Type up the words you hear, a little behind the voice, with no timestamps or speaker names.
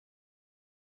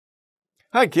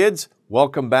Hi kids,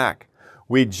 welcome back.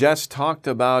 We just talked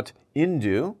about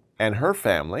Indu and her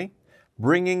family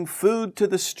bringing food to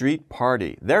the street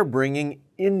party. They're bringing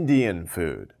Indian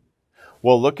food.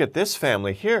 Well, look at this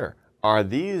family here. Are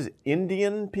these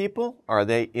Indian people? Are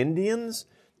they Indians?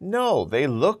 No, they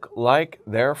look like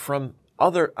they're from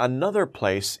another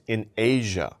place in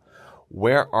Asia.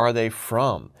 Where are they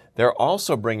from? They're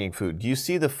also bringing food. Do you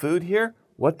see the food here?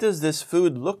 What does this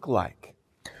food look like?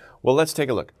 Well, let's take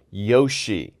a look.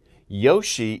 Yoshi.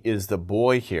 Yoshi is the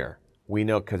boy here. We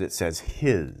know because it says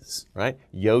his, right?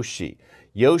 Yoshi.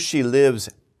 Yoshi lives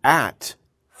at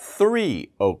 3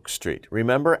 Oak Street.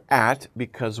 Remember at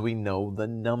because we know the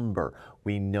number.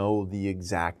 We know the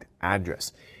exact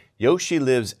address. Yoshi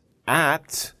lives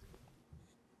at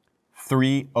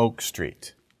 3 Oak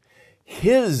Street.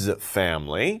 His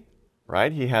family,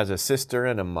 right? He has a sister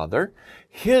and a mother.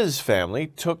 His family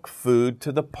took food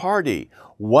to the party.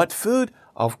 What food?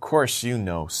 Of course, you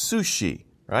know sushi,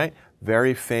 right?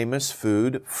 Very famous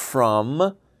food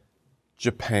from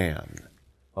Japan.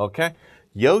 Okay?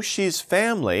 Yoshi's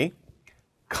family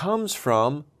comes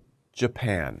from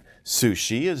Japan.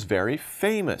 Sushi is very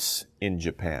famous in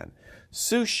Japan.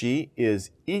 Sushi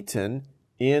is eaten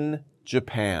in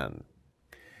Japan.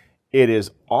 It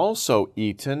is also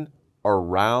eaten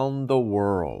around the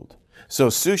world. So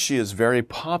sushi is very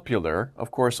popular,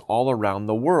 of course, all around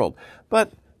the world.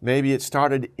 But maybe it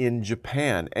started in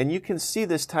Japan. And you can see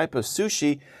this type of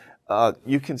sushi.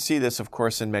 You can see this, of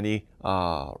course, in many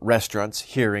restaurants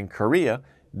here in Korea.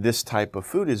 This type of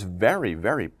food is very,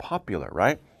 very popular,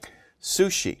 right?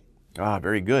 Sushi. Ah,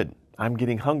 very good. I'm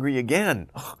getting hungry again.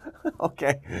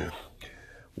 Okay.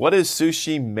 What is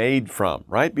sushi made from,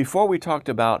 right? Before we talked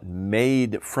about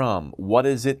made from, what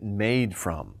is it made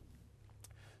from?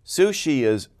 Sushi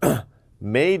is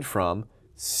made from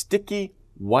sticky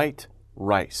white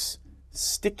rice.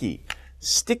 Sticky.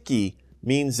 Sticky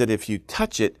means that if you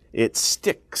touch it, it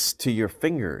sticks to your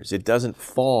fingers. It doesn't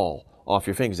fall off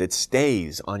your fingers. It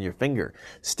stays on your finger.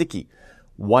 Sticky.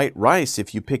 White rice,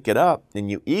 if you pick it up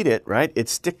and you eat it, right, it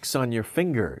sticks on your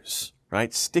fingers,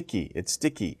 right? Sticky. It's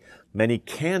sticky. Many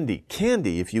candy.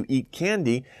 Candy, if you eat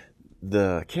candy,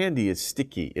 the candy is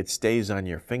sticky. It stays on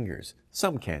your fingers.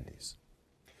 Some candies.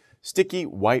 Sticky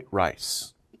white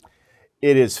rice.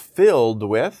 It is filled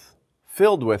with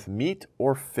meat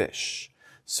or fish.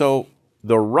 So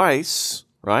the rice,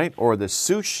 right, or the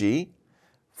sushi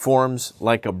forms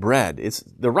like a bread.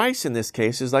 The rice in this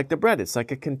case is like the bread. It's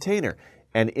like a container.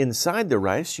 And inside the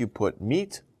rice you put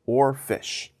meat or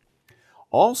fish.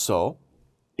 Also,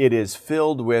 it is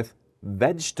filled with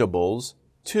vegetables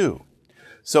too.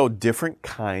 So different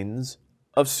kinds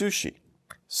of sushi.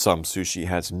 Some sushi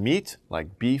has meat,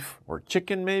 like beef or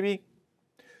chicken maybe.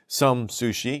 Some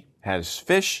sushi has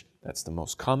fish. That's the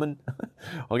most common.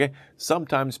 Okay.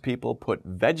 Sometimes people put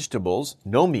vegetables,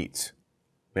 no meat.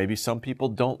 Maybe some people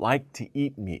don't like to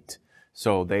eat meat,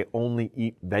 so they only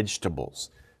eat vegetables.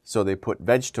 So they put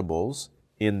vegetables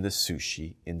in the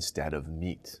sushi instead of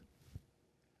meat.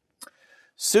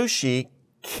 Sushi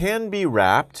can be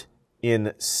wrapped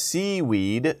in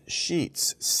seaweed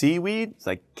sheets. Seaweed, it's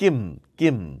like kim,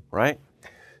 right?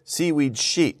 Seaweed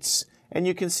sheets. And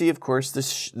you can see, of course, the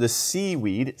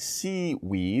seaweed,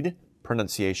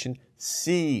 pronunciation,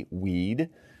 seaweed.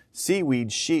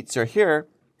 Seaweed sheets are here.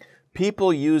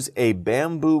 People use a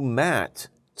bamboo mat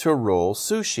to roll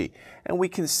sushi. And we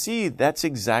can see that's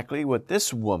exactly what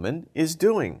this woman is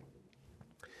doing.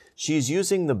 She's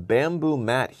using the bamboo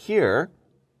mat here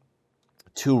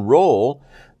to roll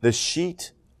the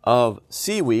sheet of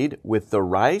seaweed with the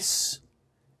rice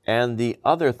and the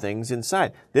other things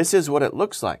inside. This is what it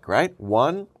looks like, right?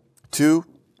 1, 2,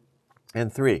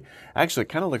 and 3. Actually, it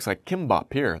kind of looks like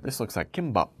kimbap here. This looks like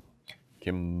kimbap.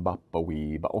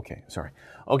 Kimbap-a-wee-bap. Okay, sorry.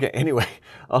 Okay, anyway,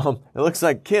 it looks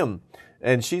like Kim.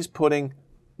 And she's putting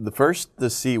first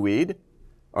the seaweed,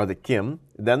 or the kim,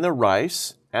 then the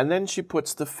rice, and then she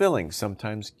puts the filling.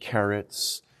 Sometimes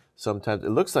carrots, sometimes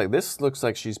this looks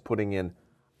like she's putting in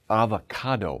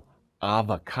avocado,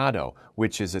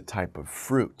 which is a type of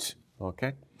fruit,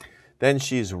 okay? Then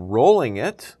she's rolling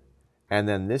it, and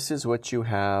then this is what you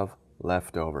have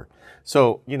left over.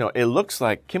 So, you know, it looks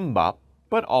like kimbap,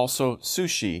 but also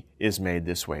sushi is made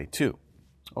this way too,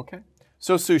 okay?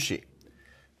 So sushi,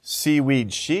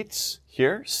 seaweed sheets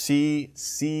here,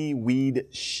 seaweed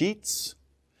sheets.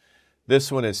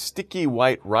 This one is sticky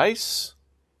white rice.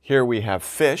 Here we have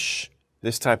fish.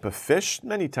 This type of fish,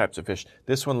 many types of fish.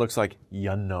 This one looks like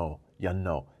yano.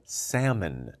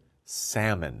 Salmon.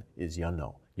 Salmon is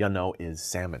yano. Yano is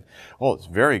salmon. Oh, it's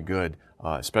very good,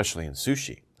 especially in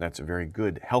sushi. That's a very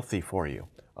good, healthy for you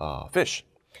fish.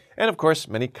 And of course,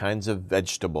 many kinds of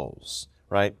vegetables,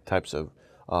 right? Types of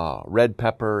red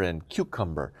pepper and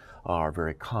cucumber are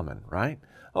very common, right?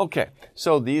 Okay,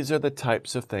 so these are the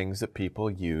types of things that people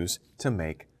use to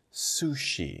make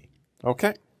sushi.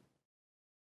 Okay?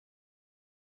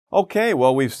 Okay,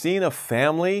 well, we've seen a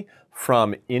family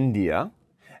from India,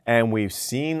 and we've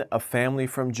seen a family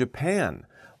from Japan.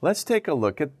 Let's take a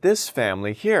look at this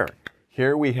family here.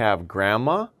 Here we have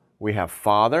grandma, we have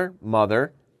father,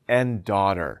 mother, and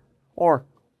daughter, or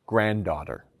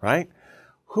granddaughter, right?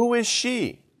 Who is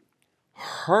she?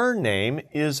 Her name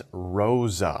is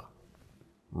Rosa.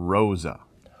 Rosa.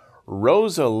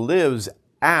 Rosa lives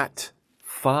at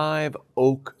 5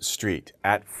 Oak Street,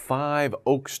 at 5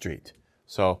 Oak Street.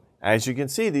 So, as you can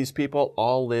see, these people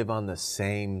all live on the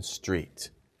same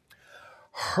street.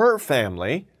 Her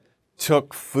family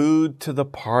took food to the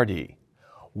party.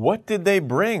 What did they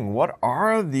bring? What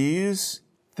are these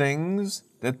things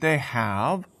that they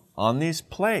have on these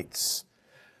plates?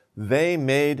 They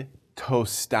made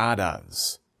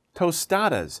tostadas.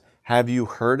 Tostadas. Have you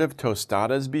heard of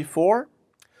tostadas before?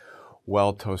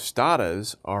 Well,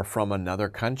 tostadas are from another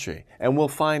country, and we'll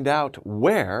find out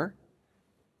where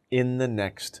in the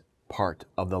next part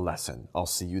of the lesson. I'll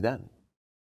see you then.